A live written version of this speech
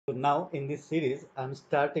Now in this series I'm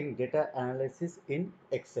starting data analysis in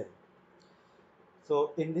Excel.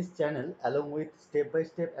 So in this channel, along with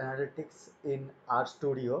step-by-step analytics in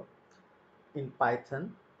RStudio, in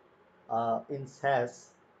Python, in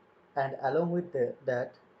SAS, and along with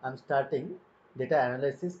that I'm starting data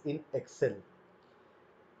analysis in Excel.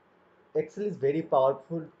 Excel is very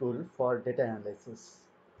powerful tool for data analysis.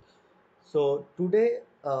 So today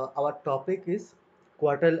our topic is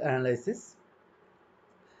quartile analysis.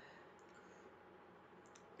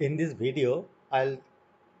 In this video, I'll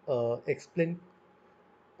explain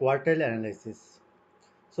quartile analysis.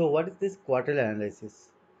 So what is this quartile analysis?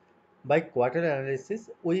 By quartile analysis,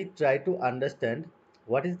 we try to understand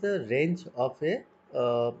what is the range of a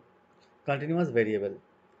continuous variable.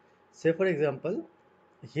 Say for example,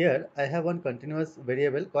 here I have one continuous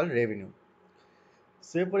variable called revenue.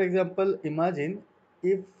 Say for example, imagine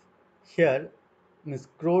if here means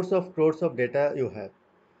crores of data you have,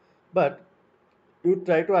 but you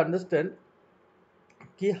try to understand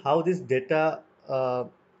how this data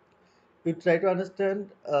you try to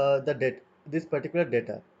understand the data, this particular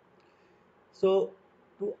data. So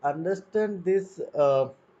to understand this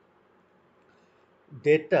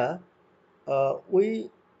data,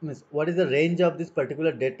 we means what is the range of this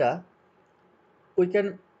particular data, we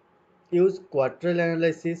can use quartile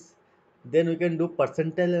analysis, then we can do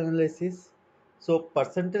percentile analysis. So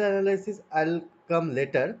percentile analysis I'll come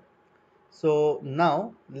later. So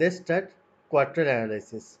now let's start quartile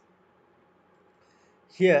analysis.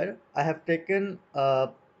 Here I have taken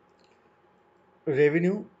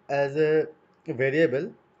revenue as a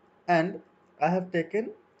variable, and I have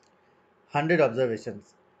taken 100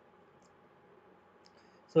 observations.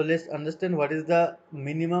 So let's understand what is the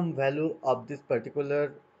minimum value of this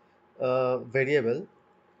particular variable,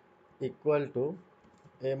 equal to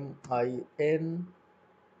min.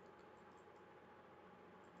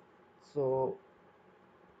 So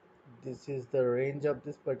this is the range of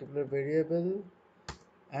this particular variable,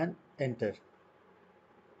 and enter.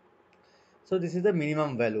 So this is the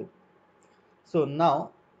minimum value. So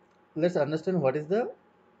now let's understand what is the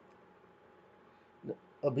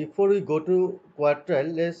before we go to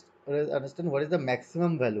quartile, let's understand what is the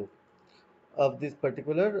maximum value of this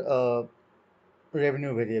particular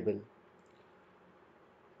revenue variable,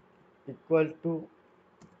 equal to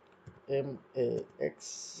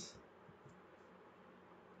max.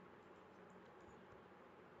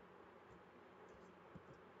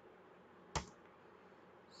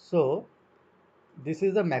 So this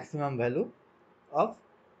is the maximum value of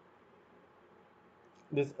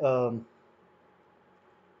this of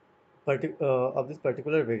this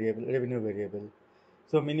particular variable, revenue variable.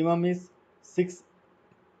 So minimum is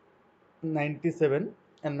 697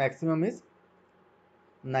 and maximum is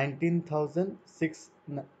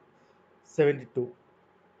 19,672.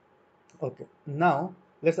 Okay, now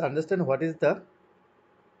let's understand what is the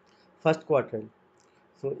first quartile.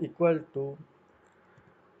 So equal to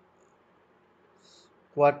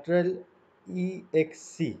quartile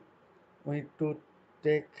exc, we need to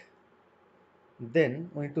take,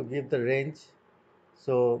 then we need to give the range.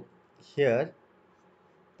 So here,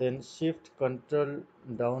 then shift control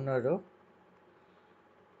down arrow,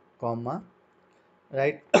 comma,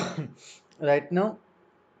 right. Right now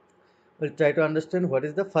we'll try to understand what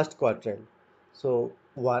is the first quartile. So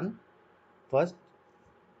 1, first,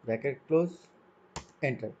 bracket close,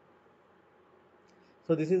 enter.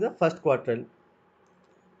 So this is the first quartile.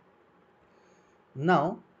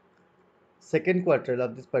 Now second quartile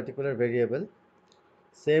of this particular variable,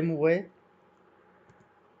 same way,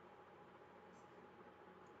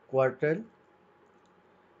 quartile,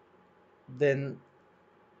 then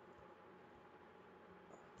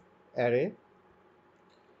array.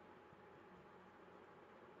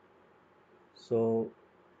 So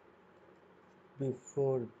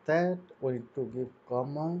before that we need to give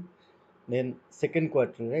comma, then second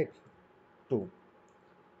quartile, right, 2,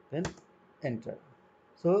 then enter.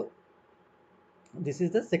 So this is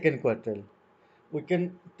the second quartile. We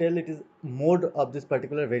can tell it is mode of this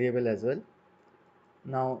particular variable as well.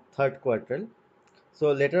 Now third quartile.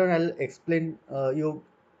 So later on I'll explain you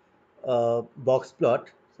box plot.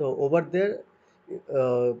 So over there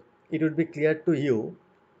it would be clear to you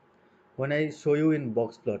when I show you in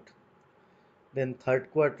box plot. Then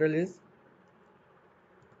third quartile is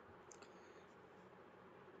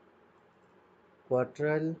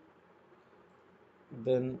quartile,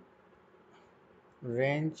 then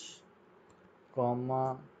range,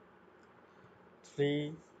 comma,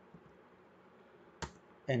 3,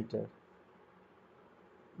 enter.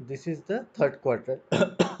 This is the third quartile.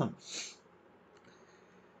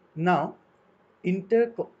 Now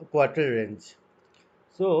interquartile range.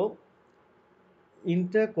 So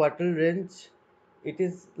interquartile range, it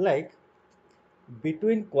is like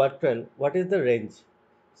between quartile, what is the range?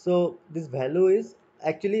 So this value is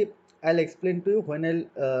actually, I'll explain to you when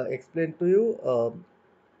I'll explain to you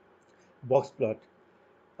box plot.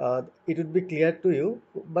 It would be clear to you,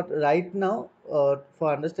 but right now for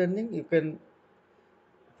understanding you can,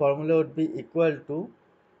 formula would be equal to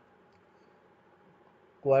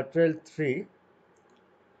quartile 3,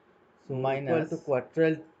 so minus equal to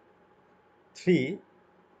quartile 3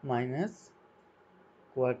 minus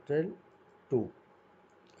quartile 2.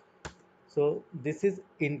 So this is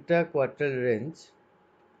interquartile range.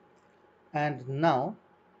 And now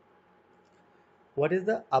what is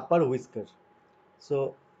the upper whisker?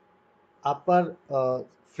 So upper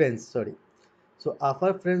fringe, sorry. So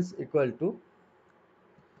upper fringe equal to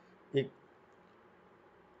e-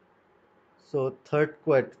 so third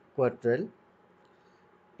quartile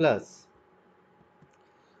plus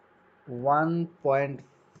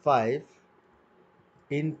 1.5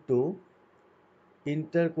 into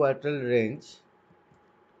interquartile range.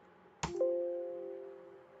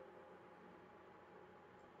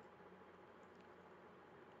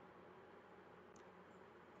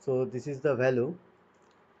 So this is the value,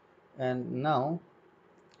 and now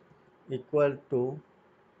equal to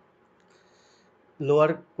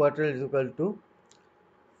lower quartile is equal to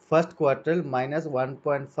first quartile minus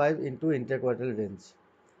 1.5 into interquartile range.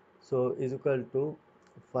 So is equal to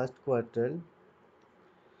first quartile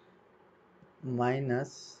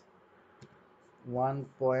minus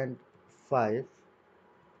 1.5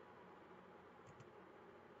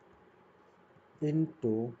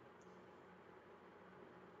 into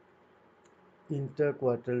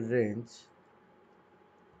interquartile range.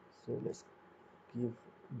 So let's give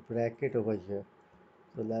bracket over here.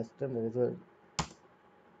 So last time there is a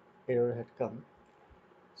error had come.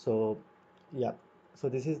 So yeah, so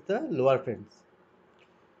this is the lower fence.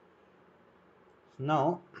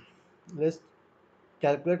 Now let's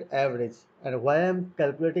calculate average, and why I'm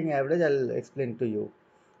calculating average I'll explain to you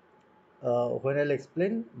when I'll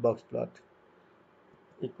explain box plot.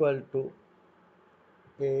 Equal to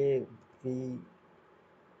a v,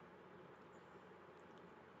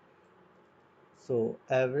 so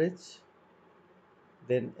average,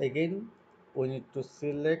 then again we need to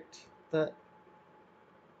select the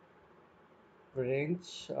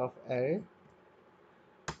range of array,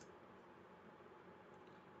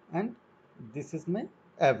 and this is my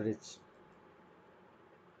average.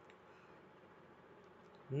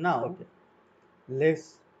 Now okay,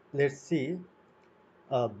 let's see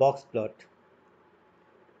a box plot.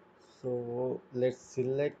 So let's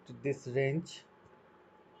select this range,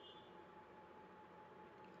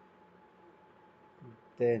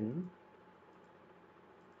 then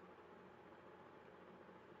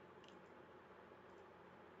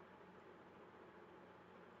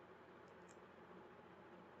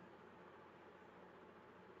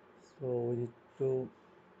so we need to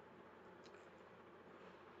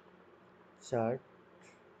chart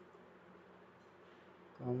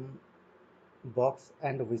box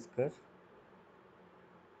and whisker.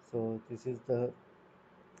 So this is the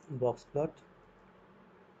box plot.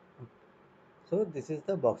 So this is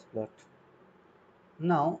the box plot.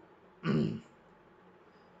 Now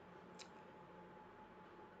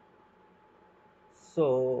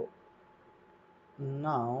so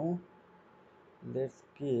now let's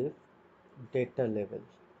give data level,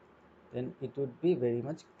 then it would be very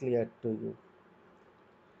much clear to you.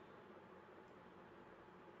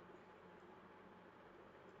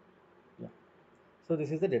 Yeah, so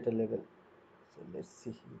this is the data level. So let's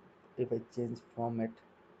see if I change format,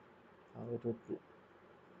 how it would be.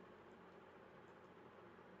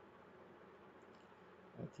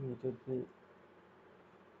 I think it would be,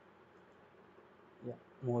 yeah,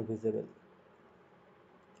 more visible.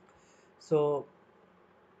 So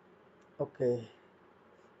okay,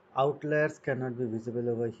 outliers cannot be visible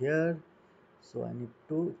over here, so I need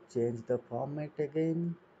to change the format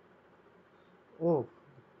again. Oh,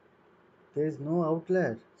 there is no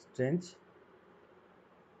outlier, strange.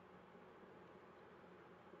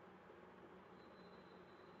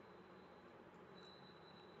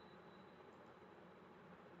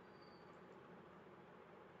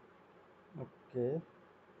 Okay.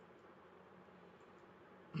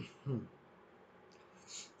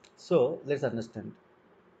 So let's understand.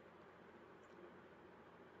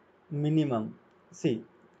 Minimum, see,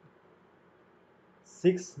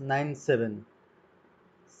 697,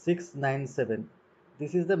 697,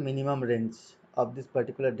 this is the minimum range of this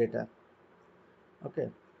particular data. Okay,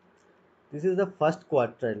 this is the first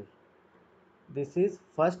quartile, this is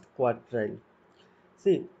first quartile.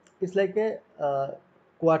 See, it's like a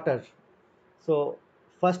quarter. So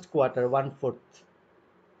first quarter, 1/4.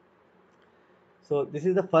 So this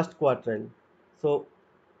is the first quartile. So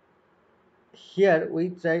here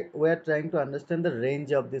we are trying to understand the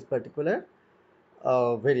range of this particular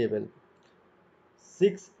variable.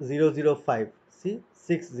 6005. See,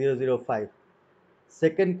 6005.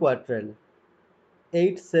 Second quartile,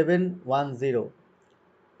 8710.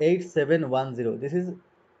 8710. This is,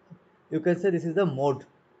 you can say, this is the mode.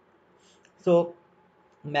 So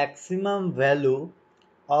maximum value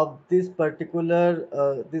of this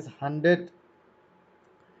particular this 100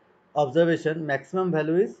 observation, maximum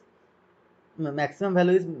value is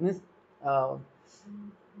means uh,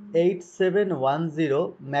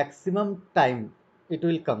 8710 maximum time it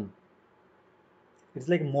will come. It's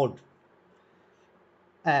like mode.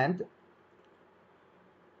 And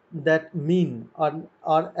that mean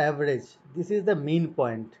or average, this is the mean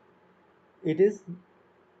point. It is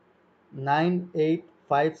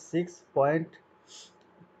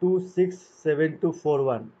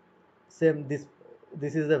 9856.267241. Same, this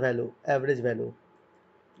is the value, average value.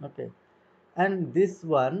 Okay. And this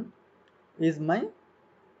one is my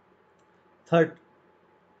third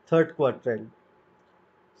third quartile.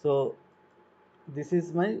 So this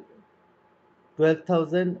is my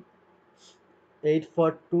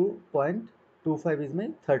 12,842.25 is my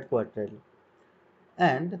third quartile.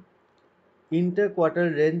 And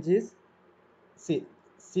interquartile range is, see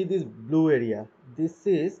see this blue area, this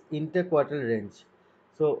is interquartile range.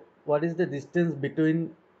 So what is the distance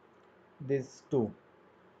between these two?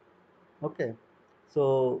 Okay,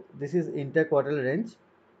 so this is interquartile range.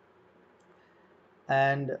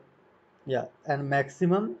 And yeah, and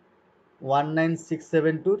maximum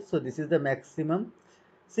 19672. So this is the maximum.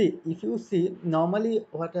 See, if you see normally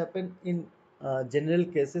what happened in general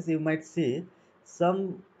cases, you might see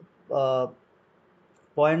some uh,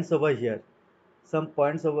 points over here, some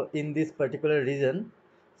points over in this particular region.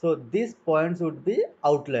 So these points would be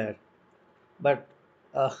outlier. But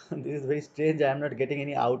this is very strange, I am not getting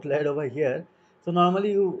any outlier over here. So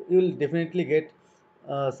normally you will definitely get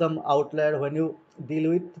some outlier when you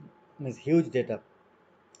deal with means huge data.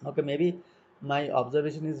 Okay, maybe my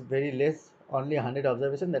observation is very less, only 100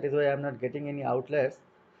 observation, that is why I am not getting any outliers.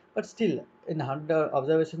 But still, in 100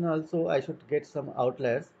 observation also I should get some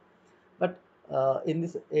outliers. But in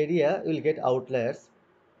this area you will get outliers.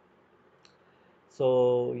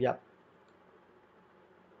 So yeah,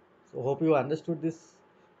 so hope you understood this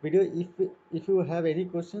video. If you have any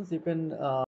questions, you can